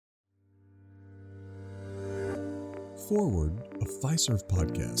Forward, a Fiserv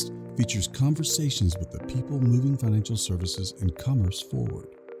podcast, features conversations with the people moving financial services and commerce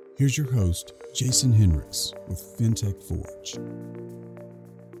forward. Here's your host, Jason Henricks with FinTech Forge.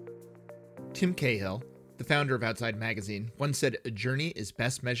 Tim Cahill, the founder of Outside Magazine, once said, "A journey is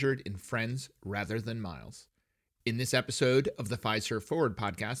best measured in friends rather than miles." In this episode of the Fiserv Forward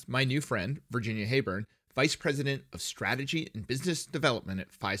podcast, my new friend, Virginia Hayburn, Vice President of Strategy and Business Development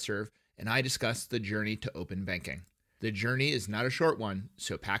at Fiserv, and I discuss the journey to open banking. The journey is not a short one,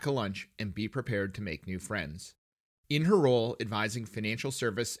 so pack a lunch and be prepared to make new friends. In her role advising financial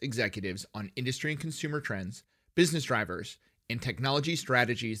service executives on industry and consumer trends, business drivers, and technology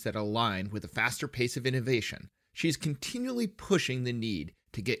strategies that align with a faster pace of innovation, she is continually pushing the need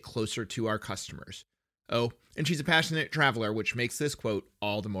to get closer to our customers. Oh, and she's a passionate traveler, which makes this quote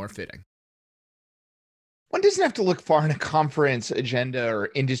all the more fitting. One doesn't have to look far in a conference agenda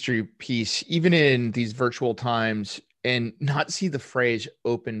or industry piece, even in these virtual times, and not see the phrase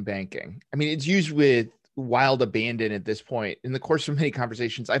open banking. I mean, it's used with wild abandon at this point. In the course of many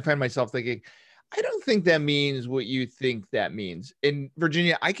conversations, I find myself thinking, I don't think that means what you think that means. And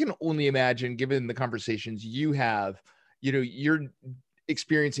Virginia, I can only imagine, given the conversations you have, you're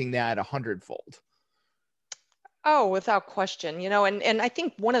experiencing that 100-fold. Oh, without question, and I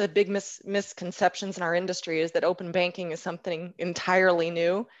think one of the big misconceptions in our industry is that open banking is something entirely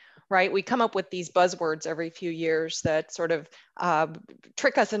new, right? We come up with these buzzwords every few years that sort of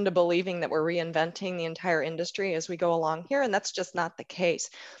trick us into believing that we're reinventing the entire industry as we go along here, and that's just not the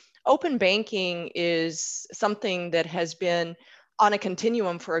case. Open banking is something that has been on a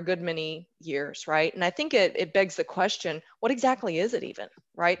continuum for a good many years, right? And I think it begs the question, what exactly is it even,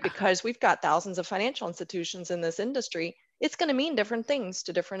 right? Because we've got thousands of financial institutions in this industry. It's going to mean different things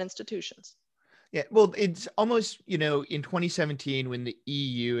to different institutions. Yeah, well, it's almost, in 2017 when the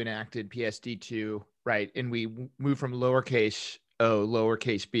EU enacted PSD2, right? And we moved from lowercase o,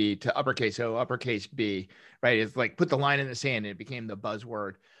 lowercase b to uppercase o, uppercase b, right? It's like put the line in the sand and it became the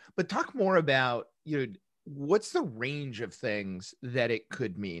buzzword. But talk more about, what's the range of things that it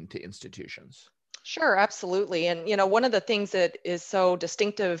could mean to institutions? Sure, absolutely. And, one of the things that is so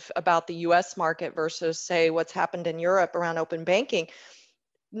distinctive about the US market versus, say, what's happened in Europe around open banking,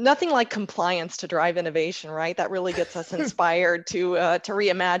 nothing like compliance to drive innovation, right? That really gets us inspired to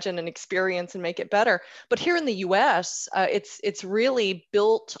reimagine and experience and make it better. But here in the US, it's really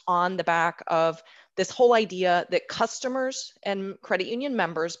built on the back of this whole idea that customers and credit union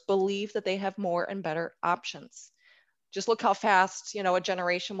members believe that they have more and better options. Just look how fast, a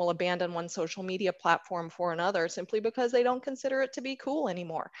generation will abandon one social media platform for another simply because they don't consider it to be cool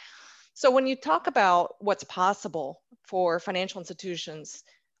anymore. So when you talk about what's possible for financial institutions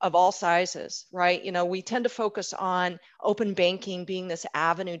of all sizes, right? We tend to focus on open banking being this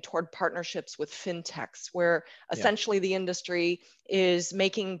avenue toward partnerships with fintechs, where essentially the industry is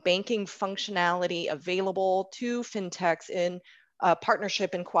making banking functionality available to fintechs in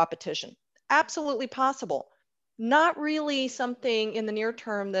partnership and co-opetition. Absolutely possible. Not really something in the near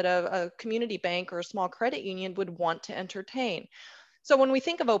term that a community bank or a small credit union would want to entertain. So when we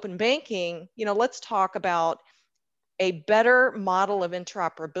think of open banking, let's talk about a better model of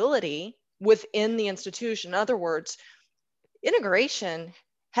interoperability within the institution. In other words, integration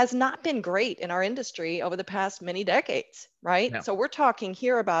has not been great in our industry over the past many decades, right? No. So we're talking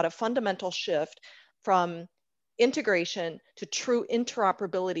here about a fundamental shift from integration to true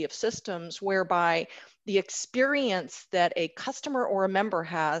interoperability of systems, whereby the experience that a customer or a member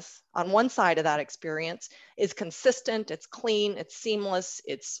has on one side of that experience is consistent, it's clean, it's seamless,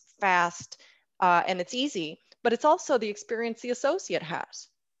 it's fast, and it's easy. But it's also the experience the associate has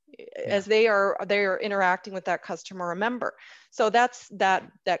as they are interacting with that customer or member. So that's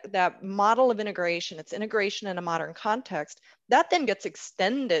that model of integration. It's integration in a modern context that then gets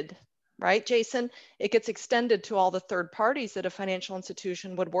extended, right, Jason? It gets extended to all the third parties that a financial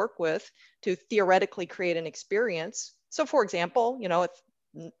institution would work with to theoretically create an experience. So for example, it's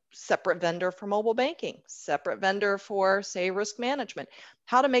separate vendor for mobile banking, separate vendor for, say, risk management,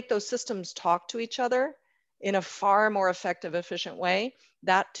 how to make those systems talk to each other in a far more effective, efficient way.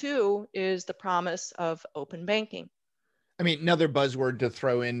 That too is the promise of open banking. I mean, another buzzword to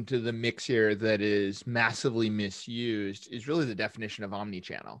throw into the mix here that is massively misused is really the definition of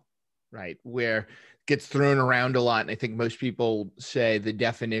omnichannel, right? Where it gets thrown around a lot. And I think most people say the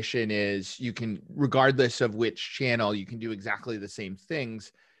definition is you can, regardless of which channel, you can do exactly the same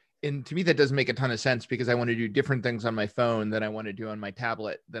things. And to me, that doesn't make a ton of sense because I want to do different things on my phone than I want to do on my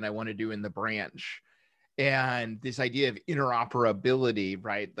tablet, than I want to do in the branch. And this idea of interoperability,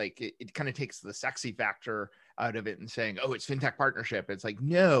 right? Like it kind of takes the sexy factor out of it and saying, oh, it's fintech partnership. It's like,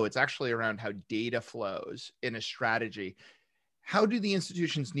 no, it's actually around how data flows in a strategy. How do the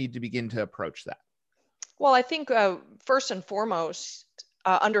institutions need to begin to approach that? Well, I think first and foremost,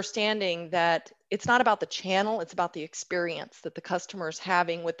 understanding that it's not about the channel, it's about the experience that the customer is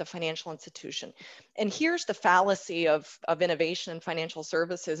having with the financial institution. And here's the fallacy of innovation in financial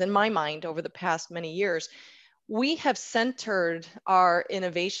services, in my mind, over the past many years. We have centered our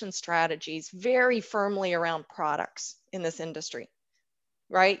innovation strategies very firmly around products in this industry,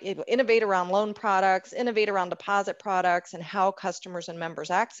 right? Innovate around loan products, innovate around deposit products, and how customers and members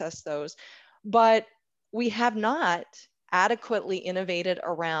access those. But we have not adequately innovated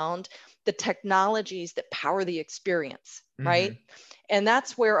around the technologies that power the experience, right? And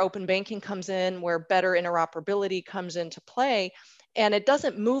that's where open banking comes in, where better interoperability comes into play. And it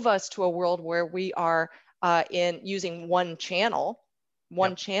doesn't move us to a world where we are in using one channel.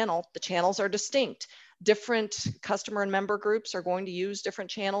 Channel, the channels are distinct. Different customer and member groups are going to use different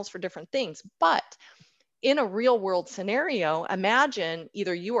channels for different things. But in a real world scenario, imagine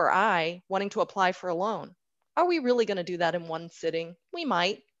either you or I wanting to apply for a loan. Are we really going to do that in one sitting? We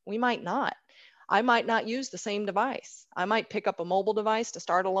might not. I might not use the same device. I might pick up a mobile device to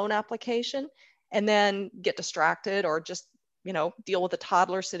start a loan application and then get distracted or just, deal with a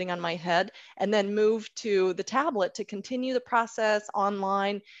toddler sitting on my head and then move to the tablet to continue the process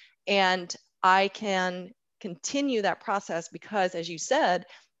online. And I can continue that process because, as you said,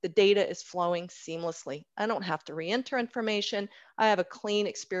 the data is flowing seamlessly. I don't have to re-enter information. I have a clean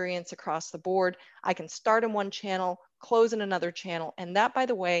experience across the board. I can start in one channel, close in another channel. And that, by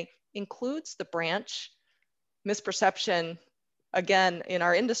the way, includes the branch misperception. Again, in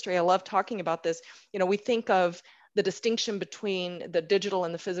our industry, I love talking about this. We think of the distinction between the digital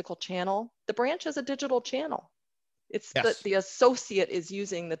and the physical channel. The branch is a digital channel. It's yes. the associate is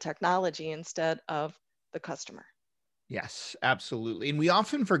using the technology instead of the customer. Yes, absolutely. And we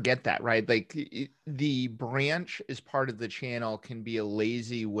often forget that, right? Like the branch as part of the channel can be a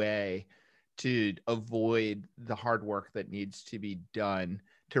lazy way to avoid the hard work that needs to be done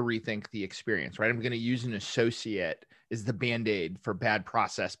to rethink the experience, right? I'm going to use an associate as the Band-Aid for bad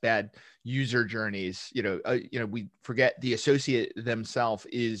process, bad user journeys. We forget the associate themselves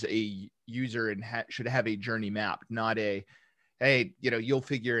is a user and should have a journey map, not a, hey, you'll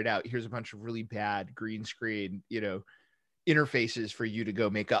figure it out. Here's a bunch of really bad green screen, interfaces for you to go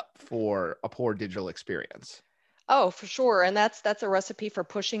make up for a poor digital experience. Oh, for sure. And that's a recipe for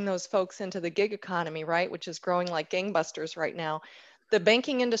pushing those folks into the gig economy, right? Which is growing like gangbusters right now. The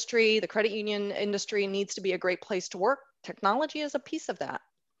banking industry, the credit union industry needs to be a great place to work. Technology is a piece of that.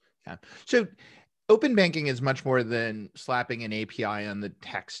 Yeah. So open banking is much more than slapping an API on the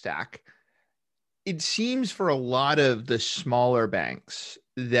tech stack. It seems for a lot of the smaller banks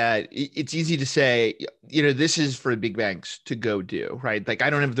that it's easy to say, this is for big banks to go do, right? Like I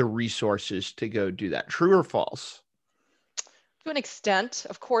don't have the resources to go do that. True or false? To an extent,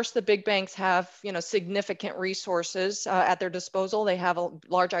 of course, the big banks have, significant resources at their disposal. They have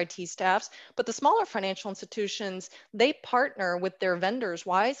large IT staffs, but the smaller financial institutions, they partner with their vendors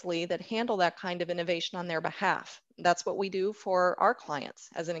wisely that handle that kind of innovation on their behalf. That's what we do for our clients,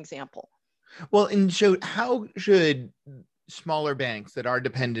 as an example. Well, and so how should smaller banks that are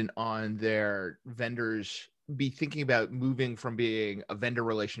dependent on their vendors be thinking about moving from being a vendor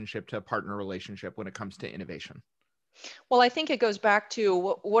relationship to a partner relationship when it comes to innovation? Well, I think it goes back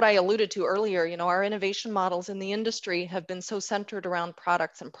to what I alluded to earlier. Our innovation models in the industry have been so centered around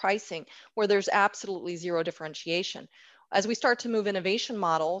products and pricing, where there's absolutely zero differentiation. As we start to move innovation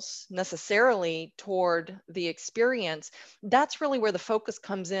models necessarily toward the experience, that's really where the focus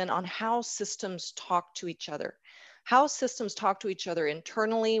comes in on how systems talk to each other. How systems talk to each other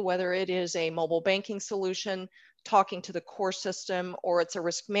internally, whether it is a mobile banking solution talking to the core system, or it's a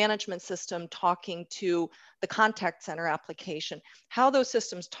risk management system talking to the contact center application. How those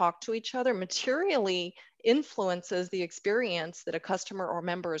systems talk to each other materially influences the experience that a customer or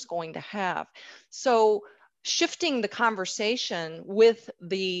member is going to have. So shifting the conversation with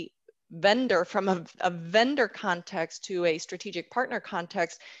the vendor from a vendor context to a strategic partner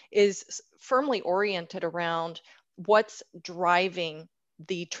context is firmly oriented around what's driving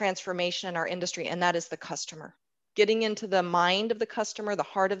the transformation in our industry, and that is the customer. Getting into the mind of the customer, the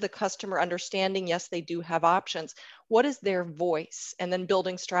heart of the customer, understanding, yes, they do have options. What is their voice? And then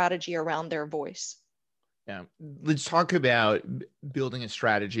building strategy around their voice. Yeah. Let's talk about building a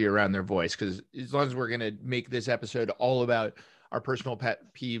strategy around their voice, because as long as we're going to make this episode all about our personal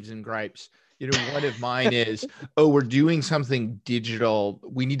pet peeves and gripes, one of mine is, we're doing something digital.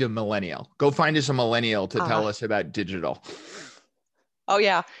 We need a millennial. Go find us a millennial to tell us about digital. Oh,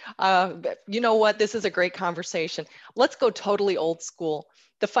 yeah. You know what? This is a great conversation. Let's go totally old school.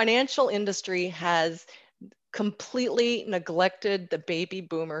 The financial industry has completely neglected the baby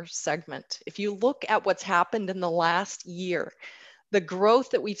boomer segment. If you look at what's happened in the last year, the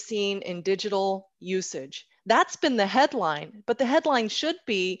growth that we've seen in digital usage, that's been the headline. But the headline should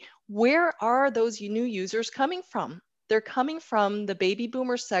be, where are those new users coming from? They're coming from the baby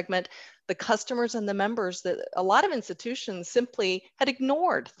boomer segment, the customers and the members that a lot of institutions simply had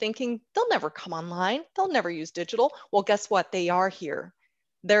ignored, thinking they'll never come online, they'll never use digital. Well, guess what? They are here.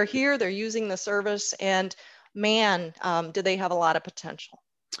 They're here, they're using the service, and man, do they have a lot of potential.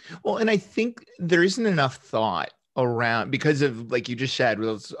 Well, and I think there isn't enough thought around, because of, like you just said,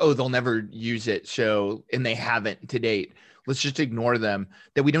 oh, they'll never use it. So, and they haven't to date. Let's just ignore them,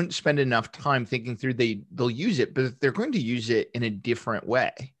 that we don't spend enough time thinking through they'll use it, but they're going to use it in a different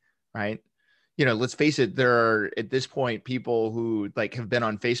way, right? Let's face it, there are at this point people who like have been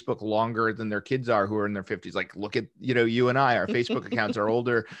on Facebook longer than their kids are, who are in their 50s. Like, look at, you and I, our Facebook accounts are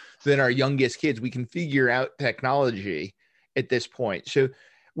older than our youngest kids. We can figure out technology at this point. So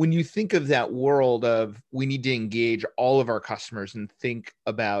when you think of that world of, we need to engage all of our customers and think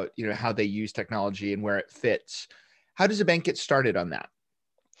about, how they use technology and where it fits, how does a bank get started on that?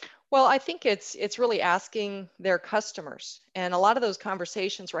 Well, I think it's really asking their customers. And a lot of those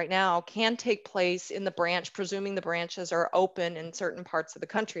conversations right now can take place in the branch, presuming the branches are open in certain parts of the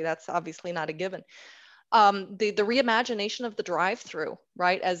country. That's obviously not a given. The reimagination of the drive-through,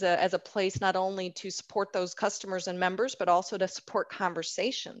 right, as a place not only to support those customers and members, but also to support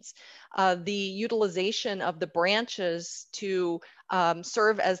conversations. The utilization of the branches to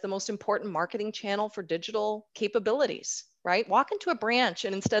serve as the most important marketing channel for digital capabilities, right? Walk into a branch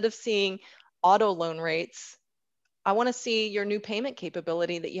and instead of seeing auto loan rates, I want to see your new payment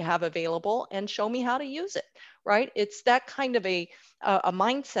capability that you have available and show me how to use it, right? It's that kind of a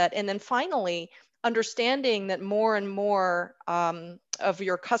mindset. And then finally, understanding that more and more of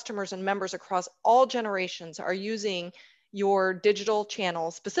your customers and members across all generations are using your digital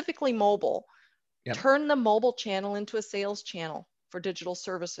channels, specifically mobile. Yep. Turn the mobile channel into a sales channel for digital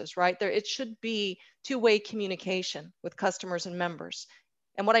services, right? It should be two-way communication with customers and members.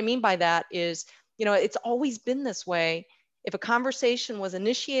 And what I mean by that is, it's always been this way. If a conversation was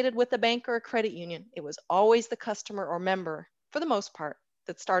initiated with a bank or a credit union, it was always the customer or member, for the most part,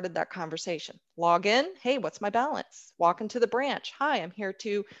 that started that conversation. Log in, hey, what's my balance? Walk into the branch, hi, I'm here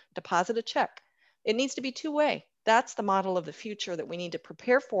to deposit a check. It needs to be two-way. That's the model of the future that we need to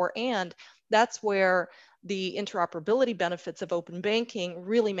prepare for. And that's where the interoperability benefits of open banking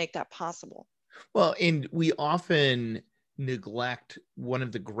really make that possible. Well, and we often neglect one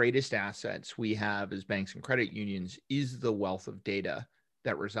of the greatest assets we have as banks and credit unions is the wealth of data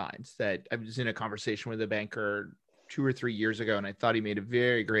that resides. That I was in a conversation with a banker 2 or 3 years ago, and I thought he made a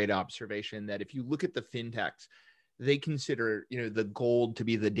very great observation that if you look at the fintechs, they consider, the gold to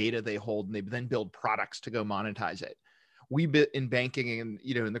be the data they hold, and they then build products to go monetize it. We in banking and,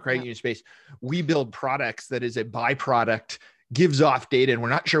 in the credit union space, we build products that is a byproduct, gives off data, and we're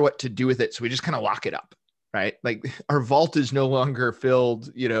not sure what to do with it. So we just kind of lock it up, right? Like our vault is no longer filled,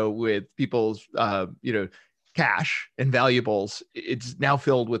 with people's, cash and valuables. It's now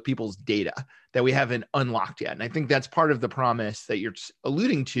filled with people's data that we haven't unlocked yet. And I think that's part of the promise that you're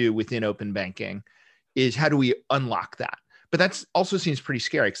alluding to within open banking is, how do we unlock that? But that's also seems pretty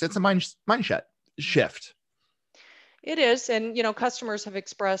scary because that's a mindset shift. It is. And, customers have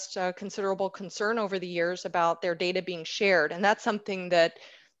expressed considerable concern over the years about their data being shared. And that's something that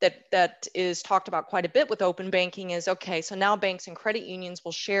is talked about quite a bit with open banking is, okay, so now banks and credit unions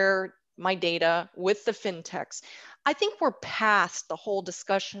will share my data with the fintechs. I think we're past the whole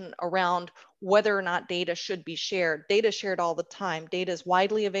discussion around whether or not data should be shared. Data is shared all the time. Data is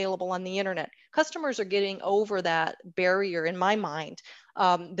widely available on the internet. Customers are getting over that barrier, in my mind,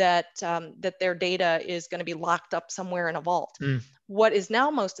 that their data is going to be locked up somewhere in a vault. What is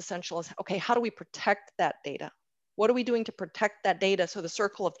now most essential is, okay, how do we protect that data? What are we doing to protect that data so the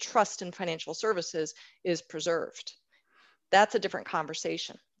circle of trust in financial services is preserved? That's a different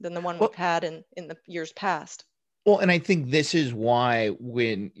conversation than the one we've had in the years past. Well, and I think this is why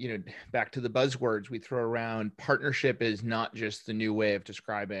when, back to the buzzwords we throw around, partnership is not just the new way of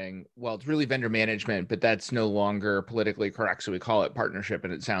describing, well, it's really vendor management, but that's no longer politically correct. So we call it partnership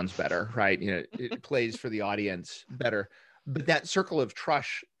and it sounds better, right? It plays for the audience better. But that circle of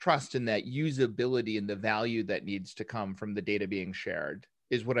trust and that usability and the value that needs to come from the data being shared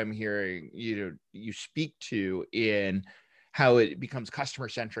is what I'm hearing you speak to in how it becomes customer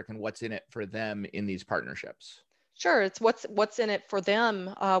centric and what's in it for them in these partnerships. Sure, it's what's in it for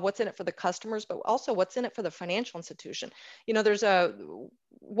them, what's in it for the customers, but also what's in it for the financial institution. There's a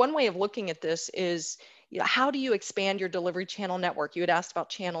one way of looking at this is, how do you expand your delivery channel network? You had asked about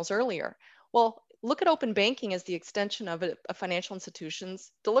channels earlier. Well, look at open banking as the extension of a financial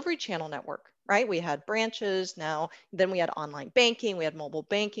institution's delivery channel network, right? We had branches, then we had online banking, we had mobile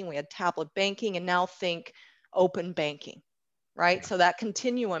banking, we had tablet banking, and now think open banking, right? Yeah. So that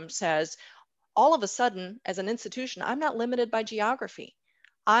continuum says, all of a sudden, as an institution, I'm not limited by geography.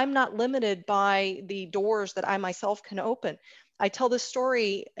 I'm not limited by the doors that I myself can open. I tell this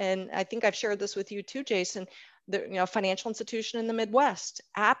story, and I think I've shared this with you too, Jason. The financial institution in the Midwest,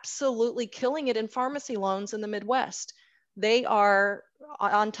 absolutely killing it in pharmacy loans in the Midwest. They are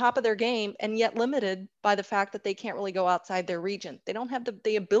on top of their game, and yet limited by the fact that they can't really go outside their region. They don't have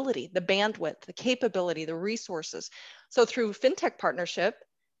the ability, the bandwidth, the capability, the resources. So through fintech partnership,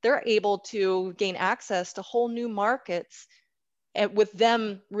 they're able to gain access to whole new markets, with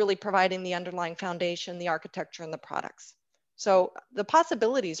them really providing the underlying foundation, the architecture, and the products. So the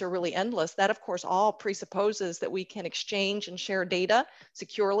possibilities are really endless. That, of course, all presupposes that we can exchange and share data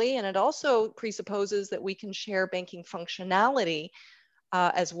securely, and it also presupposes that we can share banking functionality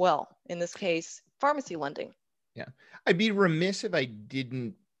as well. In this case, pharmacy lending. Yeah, I'd be remiss if I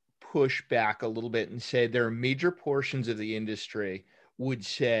didn't push back a little bit and say there are major portions of the industry would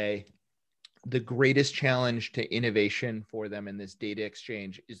say the greatest challenge to innovation for them in this data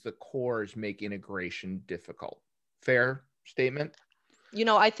exchange is the cores make integration difficult. Fair statement?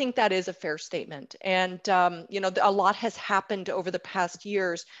 I think that is a fair statement. And, a lot has happened over the past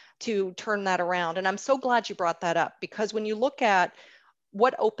years to turn that around. And I'm so glad you brought that up, because when you look at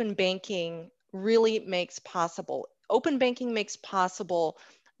what open banking really makes possible, open banking makes possible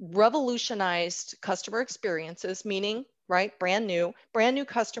revolutionized customer experiences, meaning, right, brand new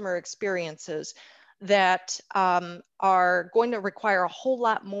customer experiences that are going to require a whole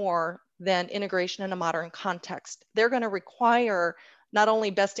lot more than integration in a modern context. They're going to require not only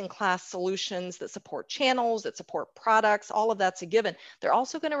best-in-class solutions that support channels, that support products, all of that's a given. They're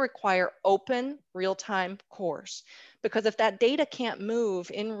also going to require open real-time cores, because if that data can't move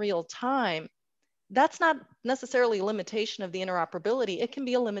in real time, that's not necessarily a limitation of the interoperability. It can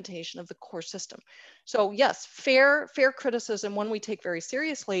be a limitation of the core system. So yes, fair criticism, one we take very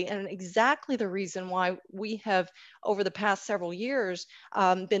seriously, and exactly the reason why we have, over the past several years,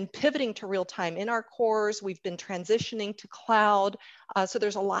 been pivoting to real time in our cores. We've been transitioning to cloud. So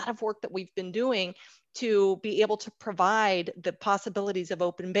there's a lot of work that we've been doing to be able to provide the possibilities of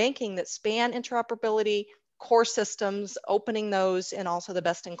open banking that span interoperability, core systems, opening those, and also the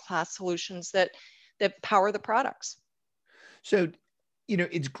best-in-class solutions that power the products. So,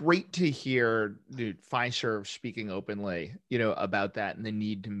 it's great to hear Fiserv speaking openly, about that and the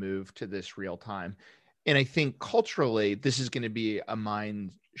need to move to this real time. And I think culturally, this is going to be a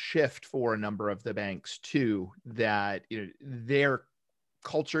mind shift for a number of the banks too, that, their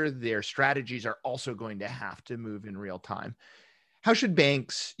culture, their strategies are also going to have to move in real time. How should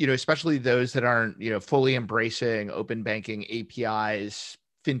banks, especially those that aren't, fully embracing open banking APIs,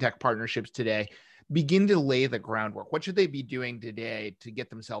 fintech partnerships today, begin to lay the groundwork? What should they be doing today to get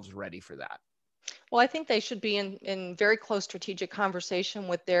themselves ready for that? Well, I think they should be in very close strategic conversation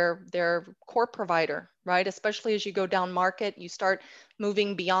with their core provider, right? Especially as you go down market, you start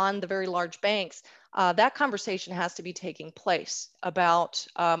moving beyond the very large banks. That conversation has to be taking place about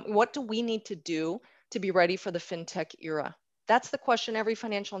what do we need to do to be ready for the fintech era? That's the question every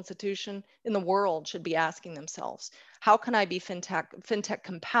financial institution in the world should be asking themselves. How can I be fintech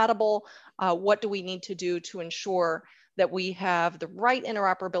compatible? What do we need to do to ensure that we have the right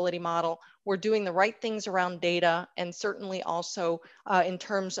interoperability model? We're doing the right things around data, and certainly also in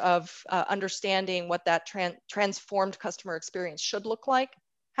terms of understanding what that transformed customer experience should look like.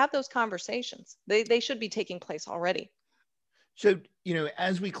 Have those conversations. They should be taking place already. So,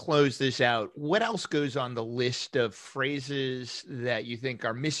 as we close this out, what else goes on the list of phrases that you think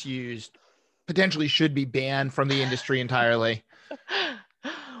are misused, potentially should be banned from the industry entirely?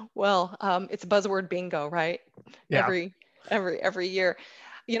 Well, it's buzzword bingo, right? Yeah. Every year.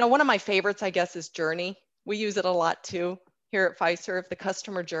 One of my favorites, I guess, is journey. We use it a lot too here at Fiserv, the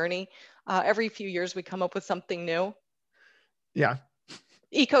customer journey. Every few years, we come up with something new. Yeah.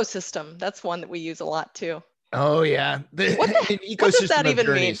 Ecosystem, that's one that we use a lot too. Oh yeah, ecosystem what does that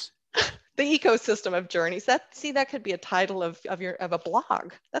even mean? The ecosystem of journeys. That could be a title of a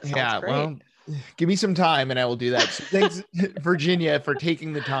blog. That sounds great. Well, give me some time and I will do that. So thanks, Virginia, for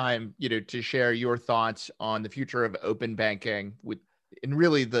taking the time, to share your thoughts on the future of open banking with and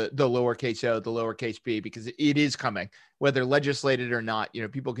really the lowercase o, the lowercase b, because it is coming, whether legislated or not.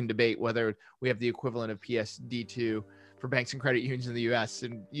 People can debate whether we have the equivalent of PSD2 for banks and credit unions in the US.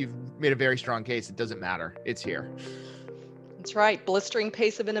 And you've made a very strong case. It doesn't matter. It's here. That's right. Blistering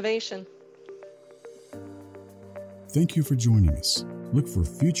pace of innovation. Thank you for joining us. Look for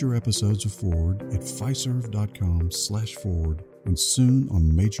future episodes of Forward at Fiserv.com/forward and soon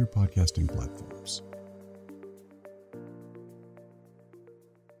on major podcasting platforms.